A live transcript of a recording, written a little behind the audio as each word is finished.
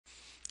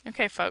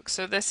Okay, folks,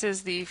 so this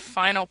is the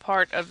final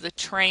part of the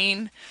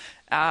train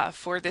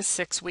for this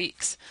 6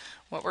 weeks.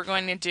 What we're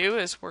going to do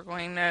is we're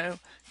going to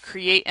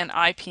create an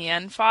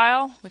IPN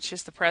file, which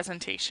is the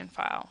presentation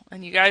file.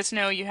 And you guys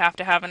know you have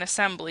to have an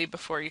assembly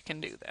before you can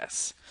do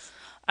this.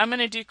 I'm going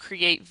to do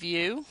create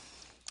view.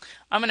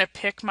 I'm going to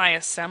pick my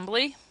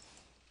assembly.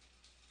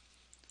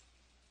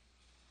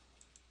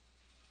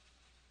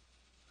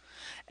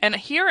 And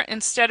here,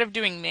 instead of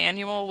doing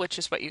manual, which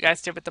is what you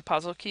guys did with the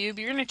puzzle cube,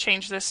 you're going to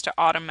change this to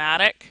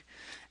automatic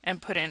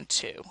and put in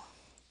 2.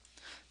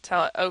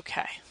 Tell it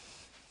OK.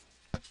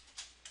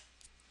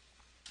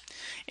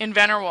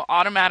 Inventor will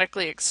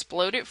automatically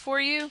explode it for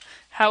you.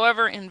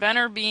 However,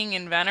 Inventor being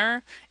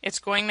Inventor, it's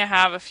going to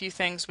have a few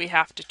things we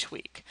have to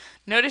tweak.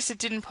 Notice it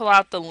didn't pull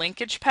out the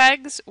linkage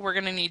pegs. We're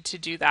going to need to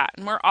do that.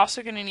 And we're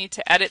also going to need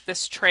to edit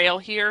this trail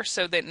here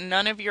so that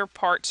none of your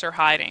parts are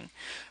hiding.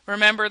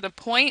 Remember, the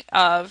point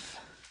of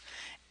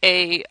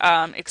a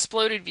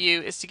exploded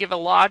view is to give a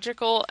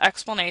logical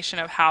explanation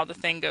of how the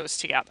thing goes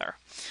together.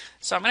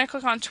 So I'm going to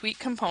click on Tweak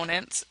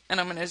Components, and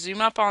I'm going to zoom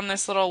up on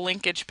this little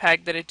linkage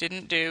peg that it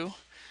didn't do,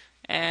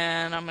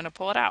 and I'm going to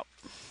pull it out.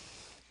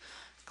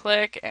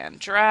 Click and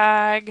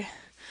drag.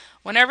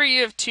 Whenever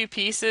you have two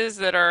pieces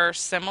that are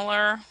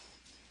similar,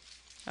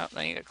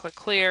 then you click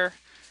Clear,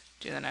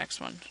 do the next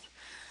one.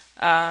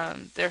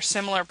 They're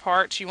similar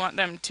parts, you want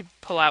them to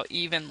pull out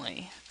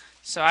evenly.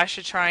 So I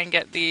should try and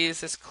get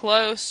these as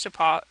close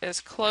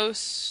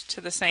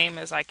to the same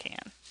as I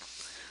can.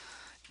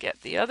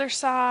 Get the other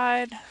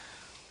side.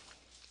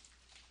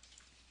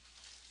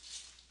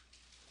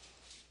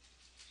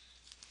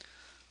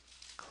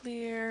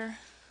 Clear.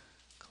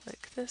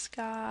 Click this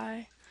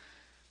guy.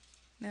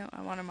 No,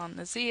 I want them on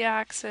the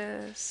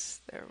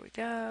Z-axis. There we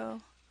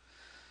go.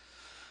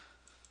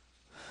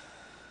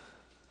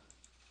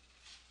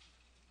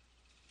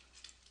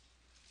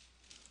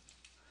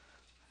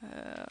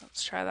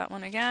 Let's try that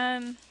one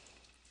again.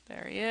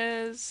 There he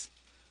is.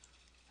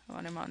 I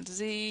want him on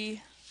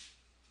Z.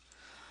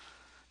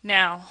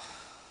 Now,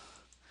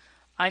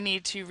 I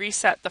need to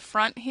reset the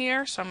front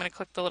here, so I'm going to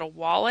click the little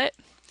wallet.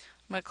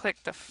 I'm going to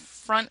click the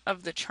front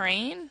of the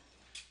train.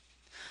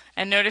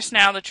 And notice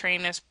now the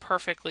train is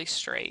perfectly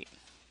straight.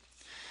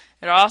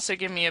 It'll also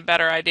give me a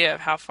better idea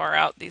of how far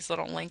out these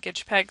little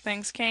linkage peg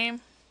things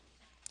came.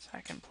 So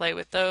I can play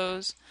with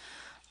those.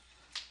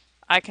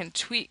 I can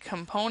tweak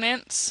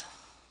components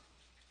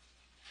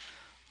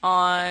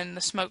on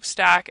the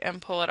smokestack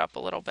and pull it up a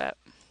little bit.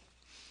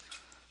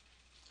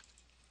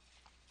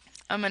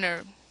 I'm going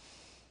to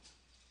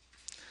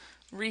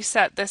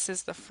reset this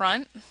as the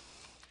front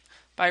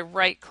by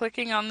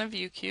right-clicking on the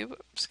view cube.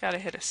 Oops, got to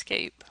hit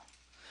escape.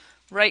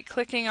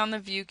 Right-clicking on the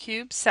view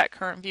cube, set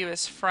current view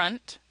as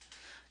front.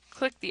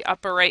 Click the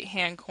upper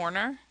right-hand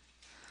corner.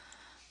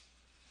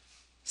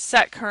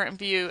 Set current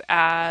view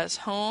as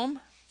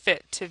home,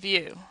 fit to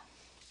view.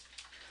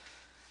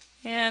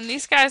 And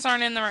these guys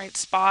aren't in the right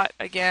spot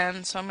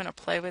again, so I'm going to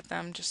play with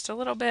them just a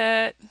little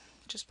bit,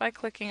 just by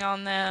clicking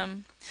on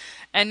them.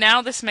 And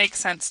now this makes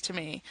sense to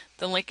me.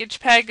 The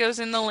linkage peg goes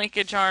in the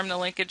linkage arm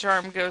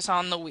goes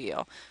on the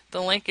wheel.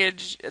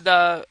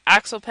 The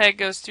axle peg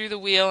goes through the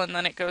wheel and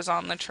then it goes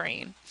on the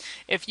train.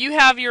 If you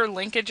have your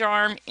linkage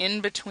arm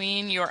in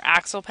between your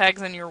axle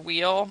pegs and your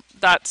wheel,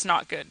 that's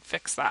not good.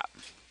 Fix that.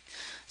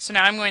 So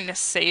now I'm going to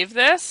save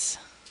this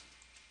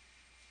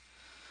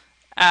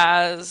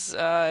as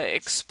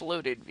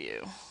exploded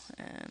view.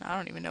 And I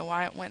don't even know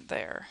why it went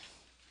there.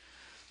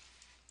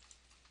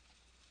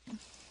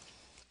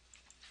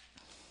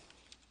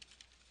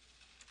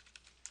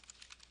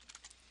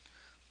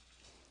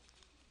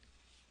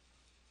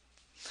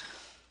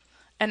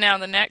 And now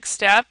the next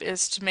step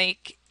is to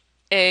make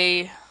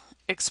a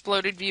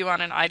exploded view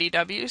on an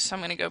IDW. So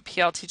I'm going to go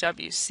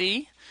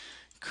PLTWC,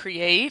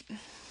 create.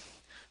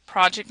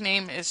 Project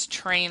name is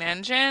Train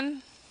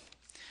Engine.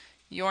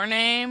 Your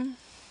name.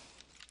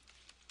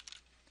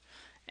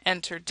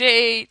 Enter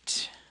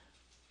date.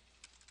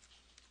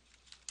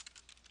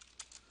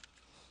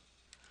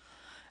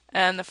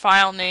 And the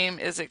file name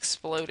is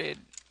exploded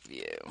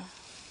view.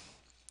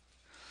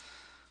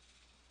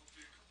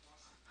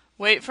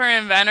 Wait for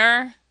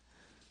Inventor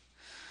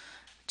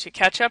to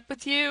catch up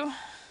with you.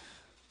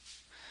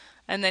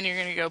 And then you're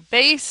going to go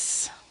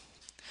base.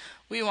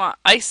 We want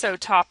ISO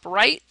top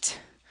right.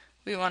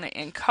 We want it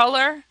in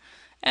color.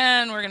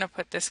 And we're going to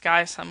put this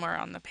guy somewhere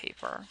on the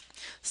paper.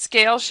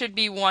 Scale should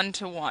be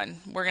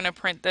 1:1. We're going to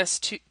print this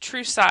to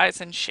true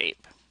size and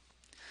shape.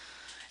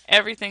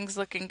 Everything's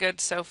looking good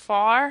so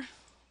far.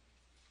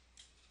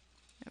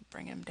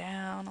 Bring him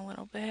down a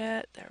little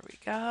bit. There we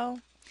go.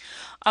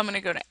 I'm going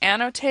to go to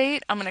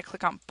annotate. I'm going to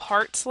click on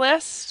parts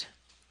list.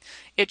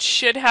 It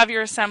should have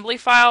your assembly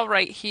file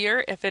right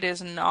here. If it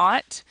is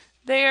not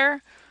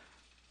there,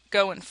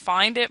 go and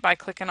find it by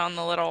clicking on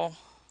the little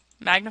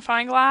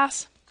magnifying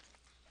glass.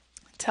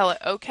 Tell it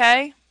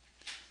OK.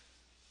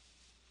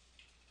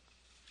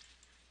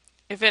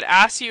 If it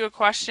asks you a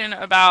question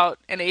about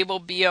enable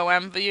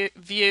BOM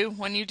view,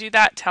 when you do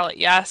that, tell it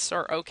yes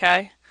or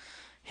OK.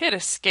 Hit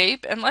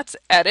escape and let's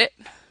edit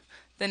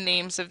the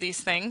names of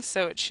these things.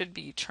 So it should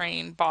be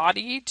train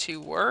body, 2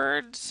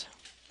 words.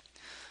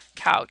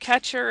 Cow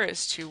catcher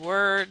is 2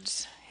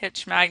 words.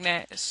 Hitch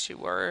magnet is 2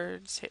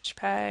 words. Hitch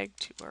peg,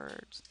 2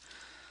 words.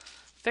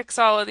 Fix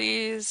all of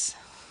these.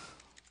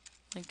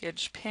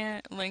 Linkage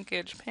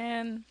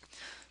pin,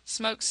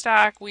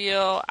 smokestack,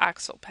 wheel,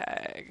 axle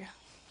peg.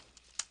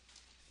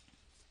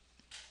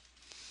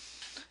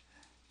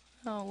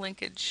 Oh,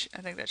 linkage,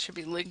 I think that should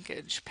be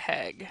linkage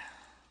peg.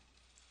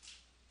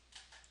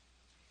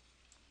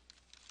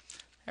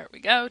 There we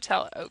go,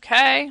 tell it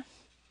OK.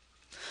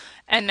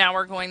 And now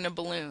we're going to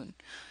balloon.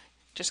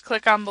 Just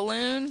click on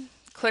balloon,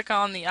 click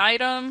on the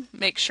item,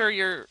 make sure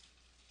your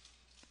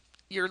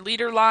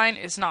leader line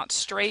is not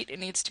straight, it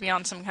needs to be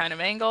on some kind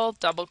of angle,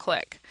 double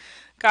click.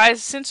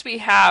 Guys, since we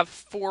have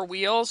 4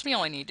 wheels, we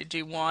only need to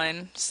do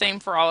 1. Same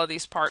for all of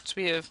these parts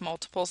we have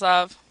multiples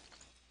of.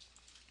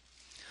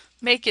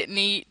 Make it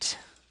neat.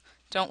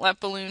 Don't let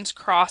balloons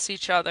cross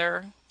each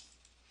other.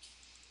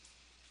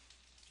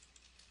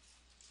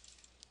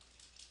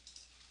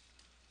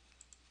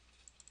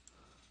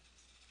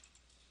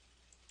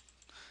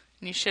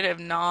 And you should have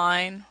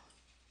 9.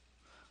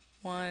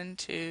 1,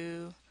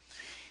 2,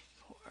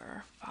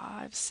 4,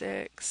 5,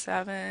 6,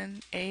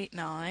 7, 8,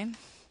 9.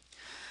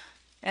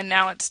 And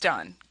now it's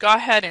done. Go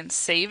ahead and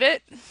save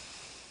it.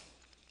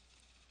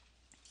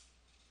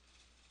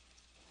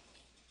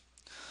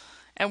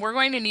 And we're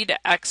going to need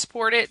to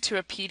export it to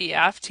a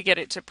PDF to get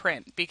it to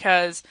print,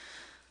 because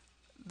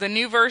the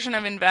new version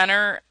of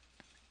Inventor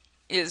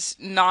is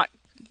not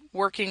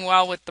working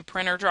well with the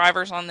printer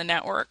drivers on the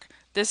network.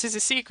 This is a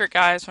secret,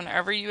 guys.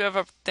 Whenever you have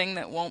a thing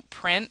that won't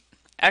print,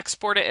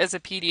 export it as a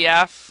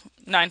PDF.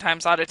 9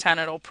 times out of 10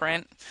 it'll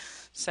print.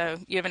 So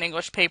you have an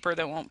English paper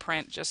that won't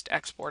print, just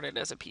export it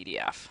as a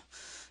PDF.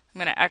 I'm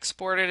going to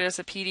export it as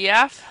a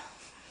PDF.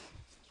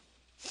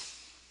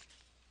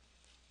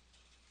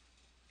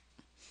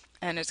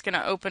 And it's going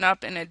to open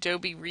up in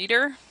Adobe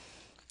Reader.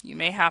 You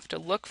may have to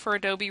look for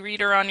Adobe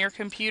Reader on your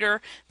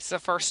computer. If it's the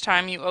first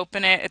time you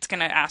open it, it's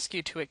going to ask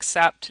you to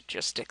accept.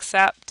 Just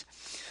accept.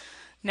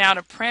 Now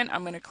to print,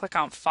 I'm going to click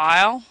on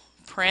File,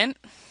 Print.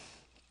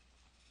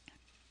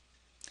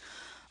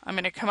 I'm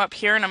going to come up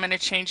here and I'm going to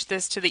change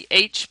this to the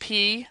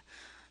HP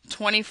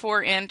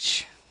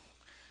 24-inch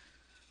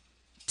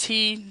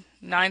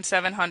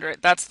T9700.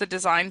 That's the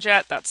design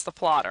jet, that's the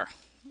plotter.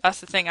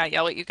 That's the thing I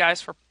yell at you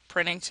guys for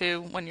printing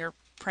to when you're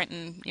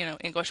printing,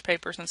 English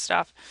papers and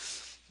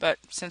stuff. But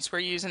since we're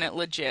using it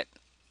legit,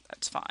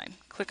 that's fine.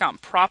 Click on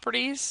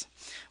Properties.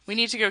 We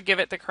need to go give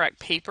it the correct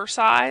paper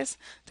size.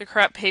 The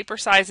correct paper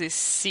size is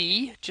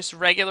C, just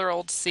regular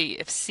old C.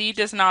 If C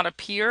does not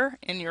appear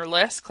in your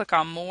list, click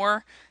on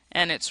More,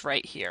 and it's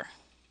right here.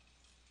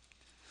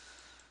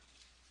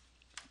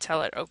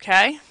 Tell it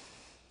OK.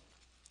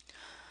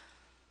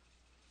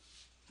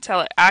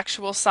 Tell it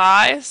actual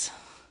size,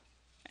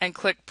 and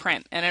click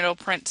Print, and it'll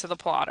print to the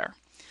plotter.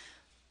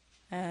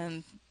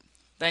 And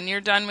then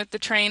you're done with the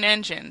train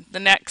engine. The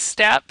next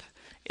step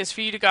is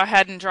for you to go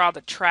ahead and draw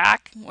the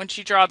track. Once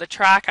you draw the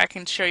track, I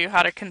can show you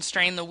how to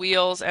constrain the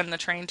wheels and the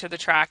train to the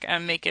track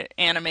and make it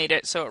animate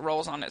it so it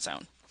rolls on its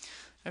own.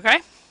 Okay?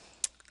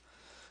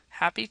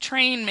 Happy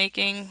train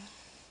making.